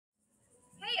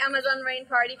Amazon Rain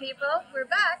Party people, we're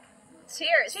back.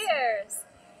 Cheers. Cheers.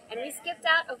 And we skipped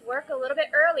out of work a little bit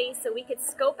early so we could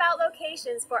scope out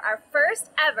locations for our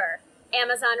first ever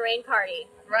Amazon Rain Party.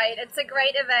 Right, it's a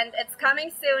great event. It's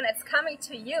coming soon. It's coming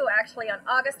to you actually on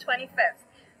August 25th.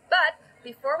 But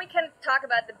before we can talk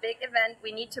about the big event,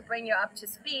 we need to bring you up to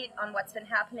speed on what's been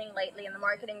happening lately in the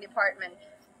marketing department,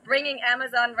 bringing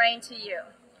Amazon Rain to you.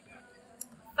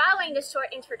 Following this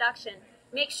short introduction,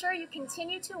 make sure you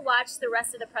continue to watch the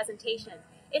rest of the presentation.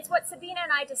 It's what Sabina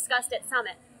and I discussed at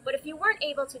Summit, but if you weren't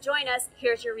able to join us,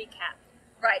 here's your recap.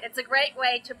 Right, it's a great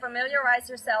way to familiarize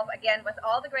yourself again with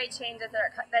all the great changes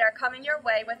that are coming your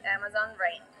way with Amazon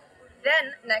Rain.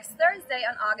 Then, next Thursday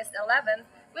on August 11th,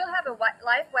 we'll have a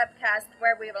live webcast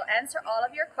where we will answer all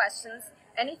of your questions,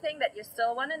 anything that you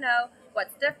still want to know,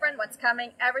 what's different, what's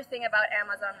coming, everything about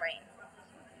Amazon Rain.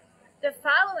 The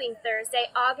following Thursday,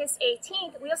 August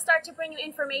 18th, we'll start to bring you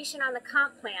information on the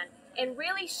comp plan and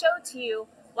really show to you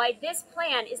why this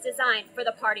plan is designed for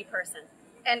the party person.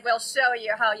 And we'll show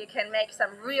you how you can make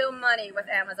some real money with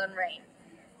Amazon Rain.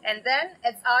 And then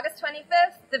it's August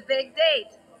 25th, the big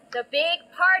date. The big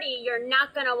party, you're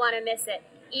not going to want to miss it.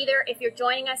 Either if you're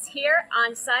joining us here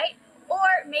on site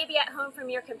or maybe at home from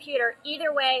your computer.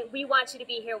 Either way, we want you to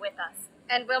be here with us.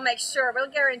 And we'll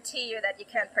guarantee you that you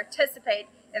can participate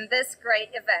in this great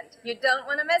event. You don't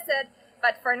want to miss it.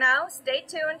 But for now, stay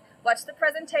tuned, watch the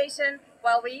presentation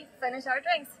while we finish our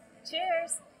drinks.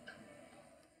 Cheers!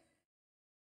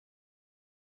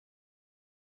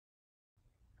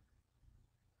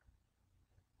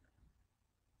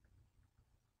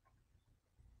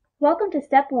 Welcome to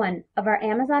step 1 of our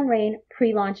Amazon Rain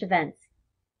pre-launch events.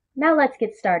 Now let's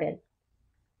get started.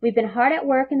 We've been hard at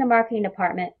work in the marketing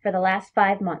department for the last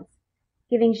 5 months,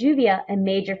 giving Juvia a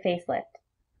major facelift,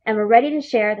 and we're ready to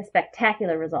share the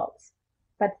spectacular results.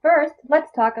 But first,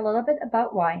 let's talk a little bit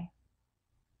about why.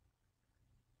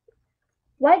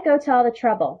 Why go to all the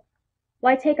trouble?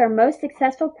 Why take our most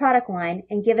successful product line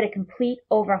and give it a complete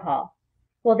overhaul?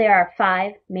 Well, there are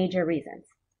 5 major reasons.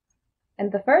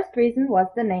 And the first reason was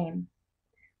the name.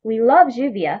 We love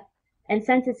Juvia, and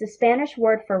since it's a Spanish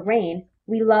word for rain,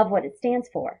 we love what it stands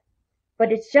for.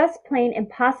 But it's just plain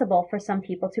impossible for some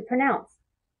people to pronounce.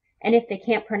 And if they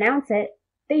can't pronounce it,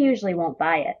 they usually won't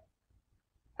buy it.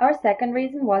 Our second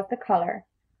reason was the color.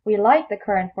 We like the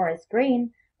current forest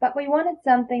green, but we wanted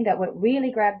something that would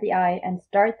really grab the eye and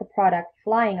start the product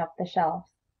flying off the shelves.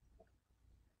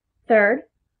 Third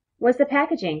was the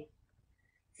packaging.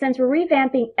 Since we're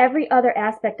revamping every other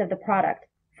aspect of the product,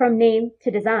 from name to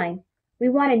design, we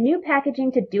wanted new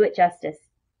packaging to do it justice,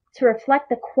 to reflect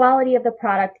the quality of the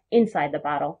product inside the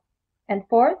bottle. And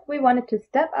fourth, we wanted to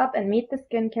step up and meet the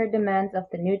skincare demands of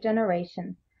the new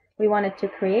generation. We wanted to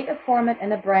create a format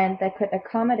and a brand that could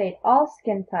accommodate all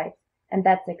skin types, and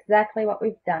that's exactly what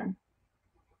we've done.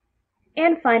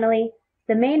 And finally,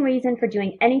 the main reason for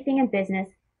doing anything in business,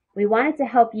 we wanted to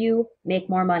help you make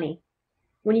more money.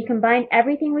 When you combine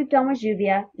everything we've done with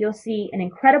Juvia, you'll see an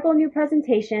incredible new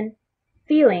presentation,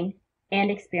 feeling,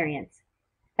 and experience.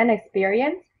 An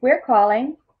experience we're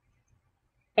calling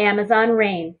Amazon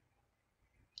Rain.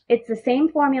 It's the same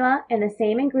formula and the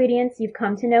same ingredients you've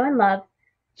come to know and love,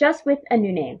 just with a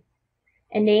new name.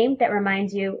 A name that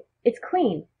reminds you it's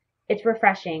clean, it's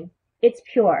refreshing, it's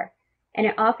pure, and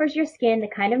it offers your skin the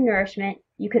kind of nourishment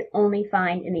you could only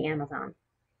find in the Amazon.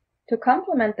 To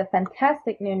complement the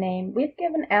fantastic new name, we've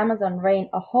given Amazon Rain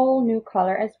a whole new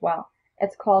color as well.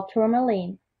 It's called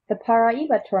tourmaline, the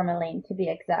Paraiba tourmaline to be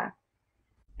exact.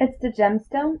 It's the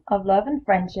gemstone of love and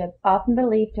friendship, often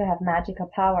believed to have magical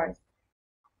powers.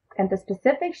 And the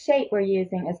specific shade we're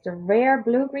using is the rare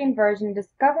blue-green version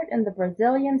discovered in the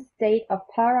Brazilian state of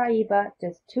Paraiba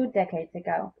just 2 decades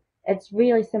ago. It's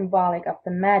really symbolic of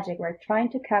the magic we're trying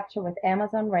to capture with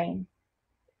Amazon Rain.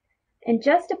 And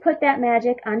just to put that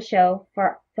magic on show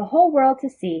for the whole world to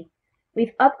see,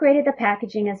 we've upgraded the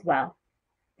packaging as well.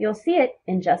 You'll see it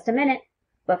in just a minute,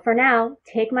 but for now,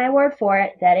 take my word for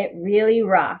it that it really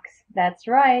rocks. That's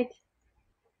right.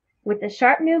 With the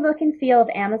sharp new look and feel of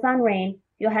Amazon Rain,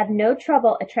 you'll have no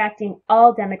trouble attracting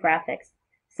all demographics,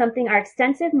 something our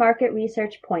extensive market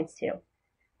research points to.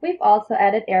 We've also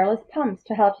added airless pumps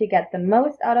to help you get the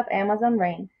most out of Amazon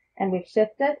Rain, and we've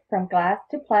shifted from glass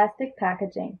to plastic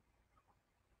packaging.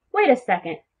 Wait a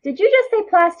second, did you just say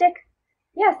plastic?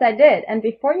 Yes, I did, and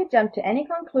before you jump to any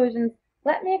conclusions,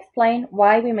 let me explain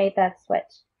why we made that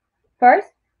switch. First,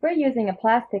 we're using a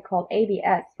plastic called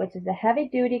ABS, which is a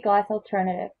heavy-duty glass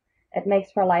alternative. It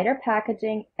makes for lighter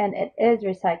packaging, and it is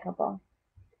recyclable.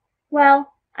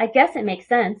 Well, I guess it makes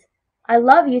sense. I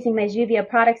love using my Juvia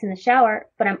products in the shower,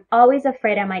 but I'm always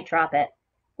afraid I might drop it.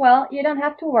 Well, you don't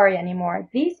have to worry anymore.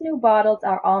 These new bottles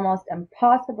are almost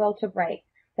impossible to break.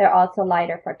 They're also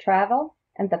lighter for travel,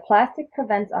 and the plastic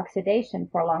prevents oxidation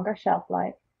for longer shelf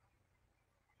life.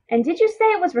 And did you say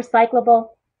it was recyclable?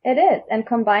 It is, and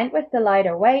combined with the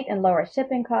lighter weight and lower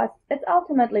shipping costs, it's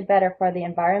ultimately better for the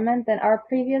environment than our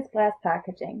previous glass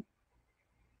packaging.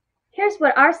 Here's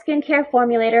what our skincare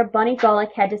formulator, Bunny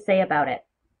Golick, had to say about it.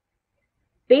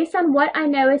 Based on what I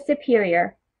know is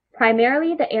superior,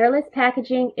 primarily the airless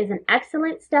packaging is an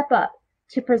excellent step up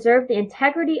to preserve the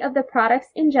integrity of the products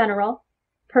in general,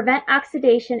 prevent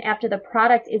oxidation after the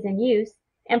product is in use,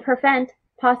 and prevent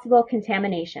possible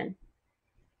contamination.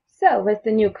 So, with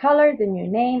the new color, the new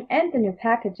name, and the new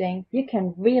packaging, you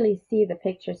can really see the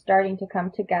picture starting to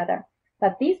come together.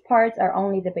 But these parts are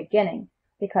only the beginning,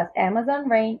 because Amazon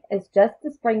Rain is just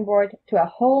the springboard to a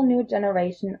whole new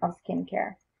generation of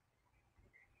skincare.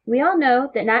 We all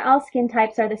know that not all skin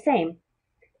types are the same.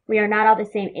 We are not all the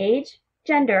same age,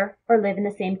 gender, or live in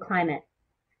the same climate.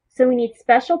 So we need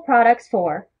special products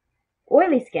for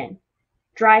oily skin,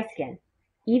 dry skin,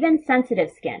 even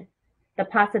sensitive skin. The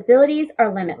possibilities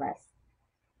are limitless.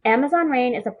 Amazon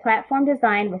Rain is a platform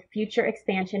designed with future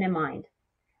expansion in mind.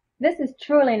 This is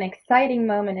truly an exciting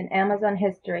moment in Amazon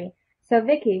history. So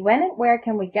Vicky, when and where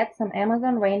can we get some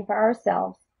Amazon Rain for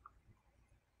ourselves?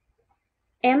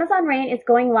 Amazon Rain is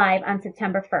going live on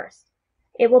September 1st.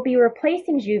 It will be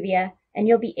replacing Juvia, and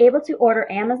you'll be able to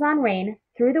order Amazon Rain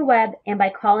through the web and by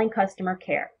calling customer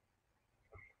care.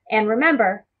 And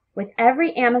remember, with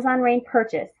every Amazon Rain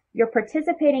purchase, you're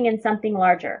participating in something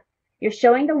larger. You're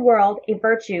showing the world a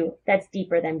virtue that's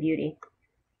deeper than beauty.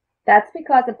 That's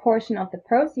because a portion of the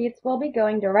proceeds will be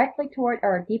going directly toward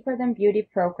our Deeper Than Beauty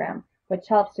program, which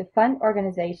helps to fund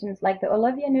organizations like the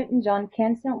Olivia Newton-John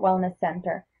Cancer and Wellness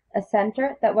Center, a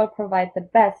center that will provide the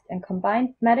best in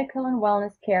combined medical and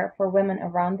wellness care for women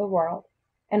around the world.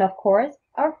 And of course,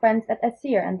 our friends at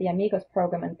ASER and the Amigos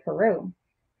program in Peru.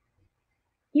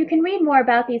 You can read more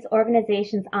about these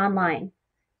organizations online.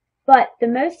 But the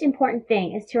most important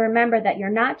thing is to remember that you're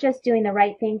not just doing the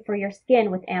right thing for your skin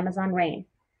with Amazon Rain,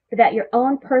 but that your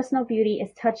own personal beauty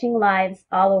is touching lives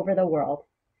all over the world.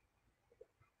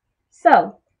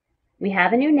 So, we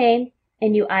have a new name, a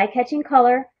new eye-catching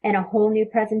color, and a whole new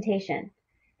presentation.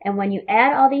 And when you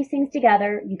add all these things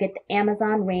together, you get the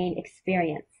Amazon Rain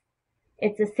experience.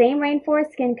 It's the same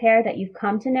rainforest skincare that you've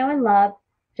come to know and love,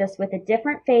 just with a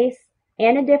different face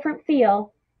and a different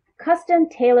feel, custom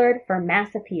tailored for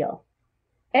mass appeal.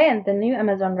 And the new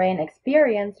Amazon Rain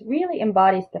experience really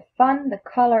embodies the fun, the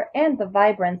color, and the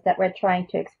vibrance that we're trying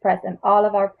to express in all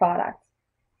of our products.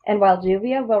 And while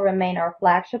Juvia will remain our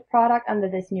flagship product under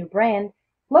this new brand,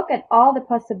 look at all the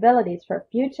possibilities for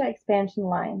future expansion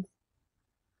lines.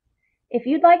 If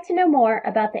you'd like to know more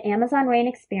about the Amazon Rain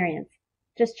experience,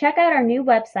 just check out our new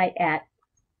website at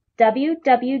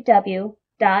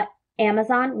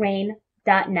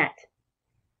www.amazonrain.net.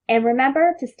 And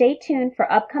remember to stay tuned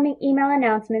for upcoming email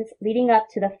announcements leading up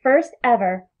to the first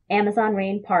ever Amazon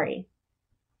Rain party.